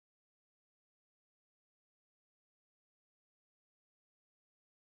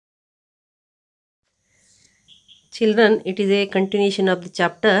Children, it is a continuation of the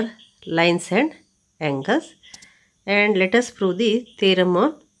chapter lines and angles, and let us prove the theorem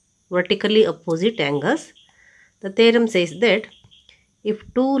on vertically opposite angles. The theorem says that if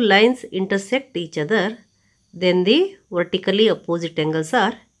two lines intersect each other, then the vertically opposite angles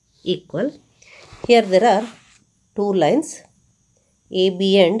are equal. Here there are two lines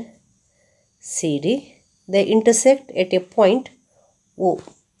AB and CD. They intersect at a point O.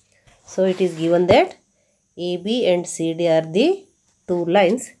 So it is given that AB and CD are the two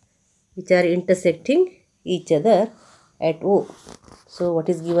lines which are intersecting each other at O. So what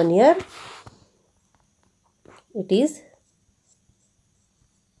is given here? It is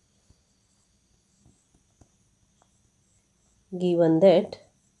given that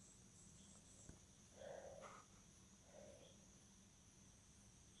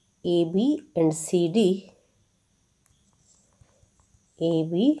AB and CD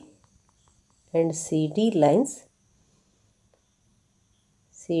lines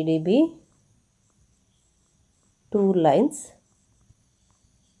CDB two lines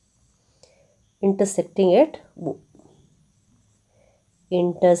intersecting at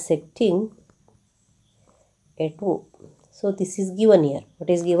O. So this is given here. What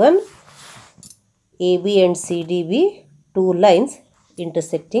is given? AB and CDB two lines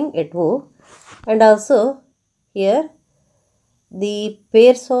intersecting at O, and also here the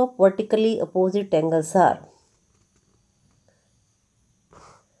pairs of vertically opposite angles are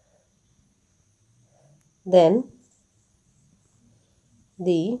then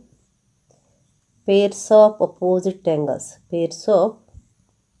the pairs of opposite angles, pairs of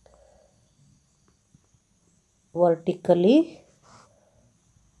vertically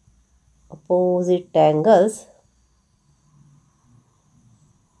opposite angles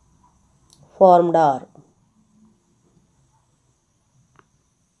formed are.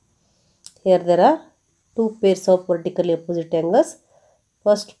 Here there are two pairs of vertically opposite angles.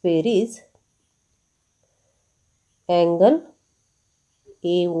 First pair is angle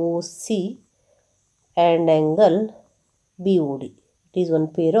AOC and angle BOD. It is one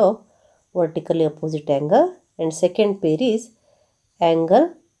pair of vertically opposite angle, and second pair is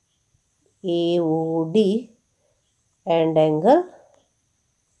angle AOD and angle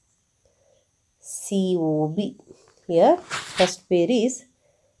COB. Here first pair is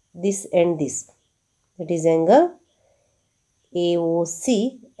this and this, that is angle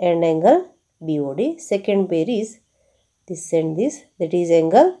AOC and angle BOD. Second pair is this and this, that is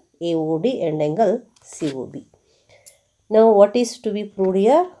angle AOD and angle COB. Now what is to be proved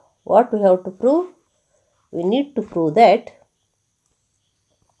here? What we have to prove? We need to prove that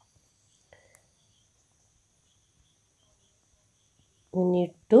we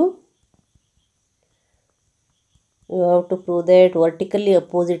have to prove that vertically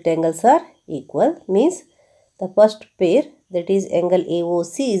opposite angles are equal. Means the first pair, that is angle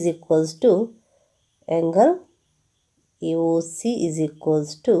AOC is equals to angle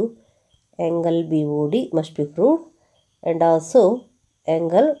angle BOD must be proved, and also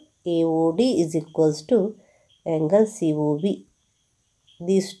angle AOD is equals to angle COB.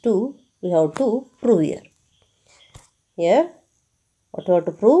 These two we have to prove here. Here what we have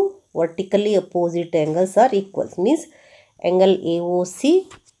to prove? Vertically opposite angles are equal. Means angle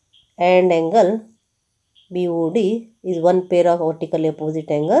AOC and angle BOD is one pair of vertically opposite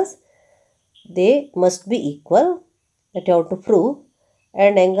angles. They must be equal. That you have to prove.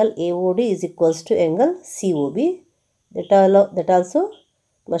 And angle AOD is equals to angle COB. That also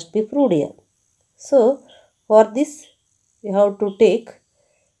must be proved here. So for this we have to take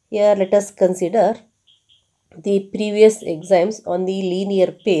here, let us consider the previous exams on the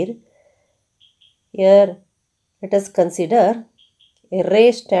linear pair. Here let us consider a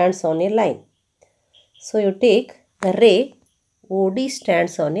ray stands on a line. So you take the ray OD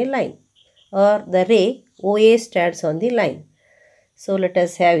stands on a line, or the ray OA stands on the line. So let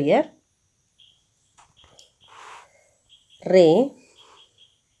us have here ray.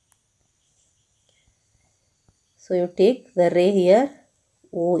 So you take the ray here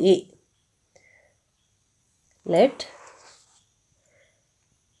OA. Let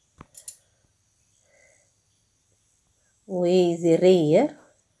OA is a ray here.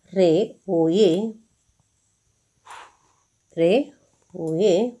 Ray OA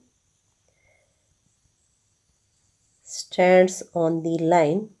stands on the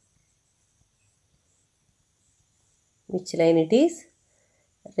line. Which line it is?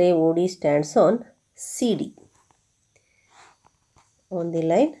 Ray OD stands on CD. On the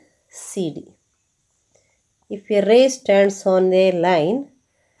line CD. If a ray stands on a line,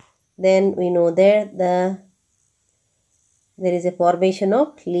 then we know that there is a formation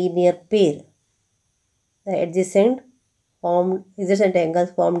of linear pair. The adjacent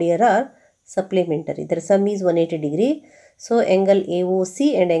angles formed here are supplementary. Their sum is 180 degree. So angle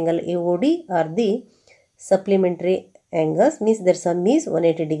AOC and angle AOD are the supplementary angles, means their sum is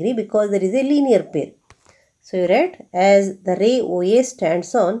 180 degree because there is a linear pair. So you write, as the ray OA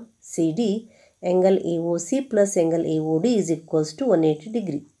stands on CD, angle AOC plus angle AOD is equals to 180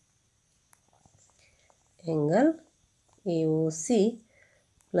 degree. Angle AOC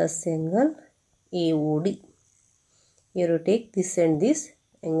plus angle AOD. Here you take this and this,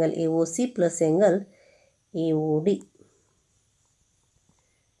 angle AOC plus angle AOD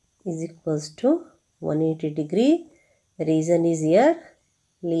is equals to 180 degree. Reason is here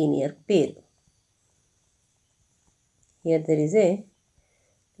linear pair. Here there is a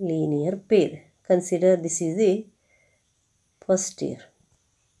linear pair. Consider this is the first here.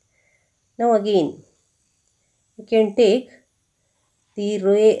 Now again, you can take the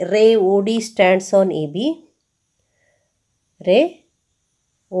ray OD stands on AB. Ray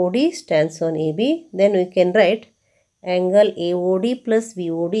OD stands on AB. Then we can write angle AOD plus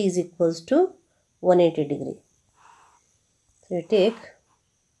BOD is equals to 180 degree. So you take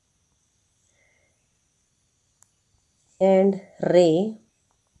and ray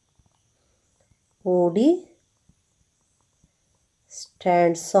OD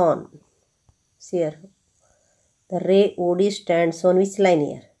stands on. See here, the ray OD stands on which line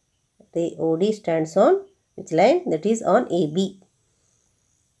here? Ray OD stands on which line? That is on AB.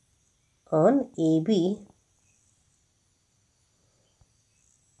 On AB,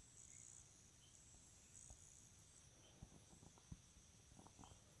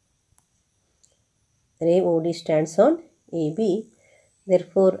 ray OD stands on AB.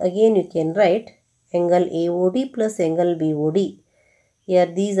 Therefore, again you can write angle AOD plus angle BOD. Here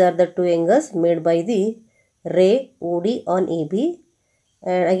these are the two angles made by the ray OD on AB.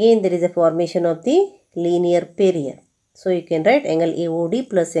 And again there is a formation of the linear pair here. So you can write angle AOD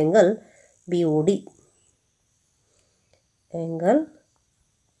plus angle BOD. Angle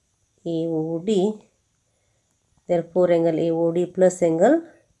AOD. Therefore, angle AOD plus angle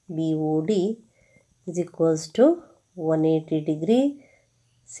BOD is equals to 180 degree.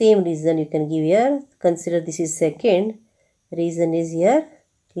 Same reason you can give here. Consider this is second. Reason is here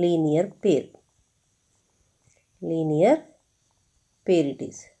linear pair. Linear pair it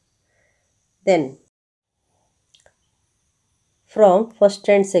is. Then from first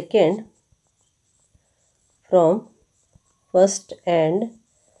and second, from first and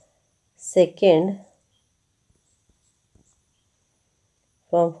second,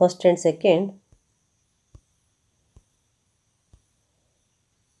 from first and second,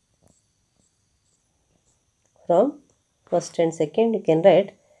 from first and second you can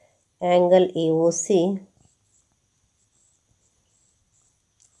write angle AOC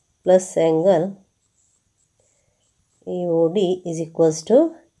plus angle AOD is equals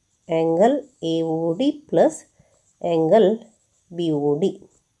to angle AOD plus angle BOD.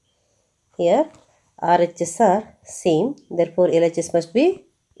 Here RHS are same, therefore LHS must be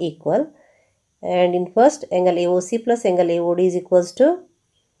equal. And in first, angle AOC plus angle AOD is equals to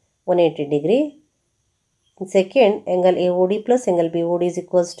 180 degree. In second, angle AOD plus angle BOD is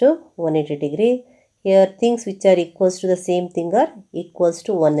equals to 180 degree. Here things which are equals to the same thing are equals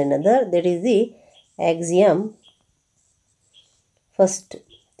to one another. That is the axiom. First,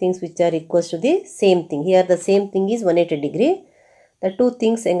 things which are equals to the same thing. Here the same thing is 180 degree. The two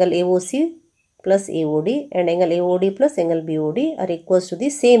things, angle AOC plus AOD and angle AOD plus angle BOD, are equals to the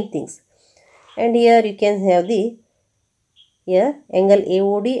same things. And here you can have the angle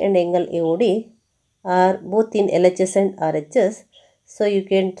AOD and angle AOD are both in LHS and RHS. So you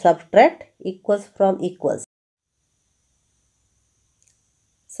can subtract equals from equals.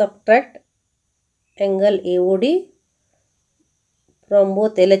 Subtract angle AOD from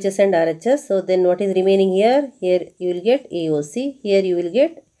both LHS and RHS. So then what is remaining here? Here you will get AOC. Here you will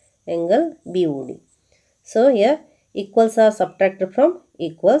get angle BOD. So here equals are subtracted from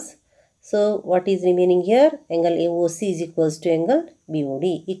equals. So what is remaining here? Angle AOC is equals to angle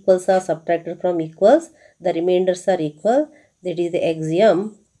BOD. Equals are subtracted from equals. The remainders are equal. That is the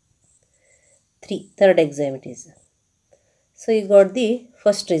axiom 3. Third axiom it is. So you got the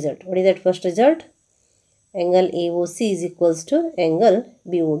first result. What is that first result? Angle AOC is equals to angle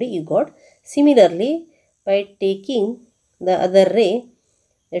BOD you got. Similarly, by taking the other ray,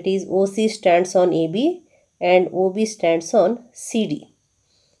 that is OC stands on AB and OB stands on CD,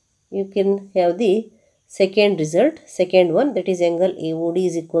 you can have the second result, second one, that is angle AOD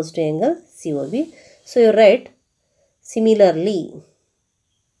is equals to angle COB. So you write similarly.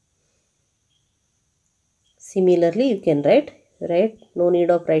 Similarly you can write, no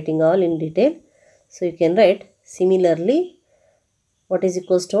need of writing all in detail. So you can write similarly what is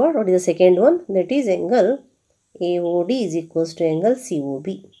equals to what? What is the second one? That is angle AOD is equals to angle COB.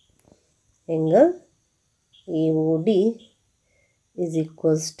 Angle AOD is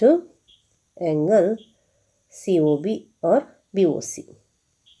equals to angle COB or BOC.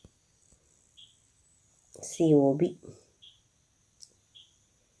 COB.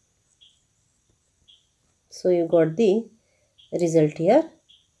 So you got the result here.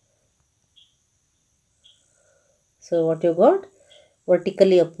 So what you got?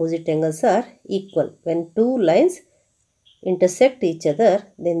 Vertically opposite angles are equal. When two lines intersect each other,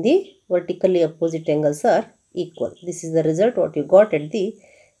 then the vertically opposite angles are equal. This is the result what you got at the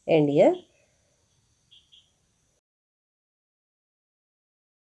end here.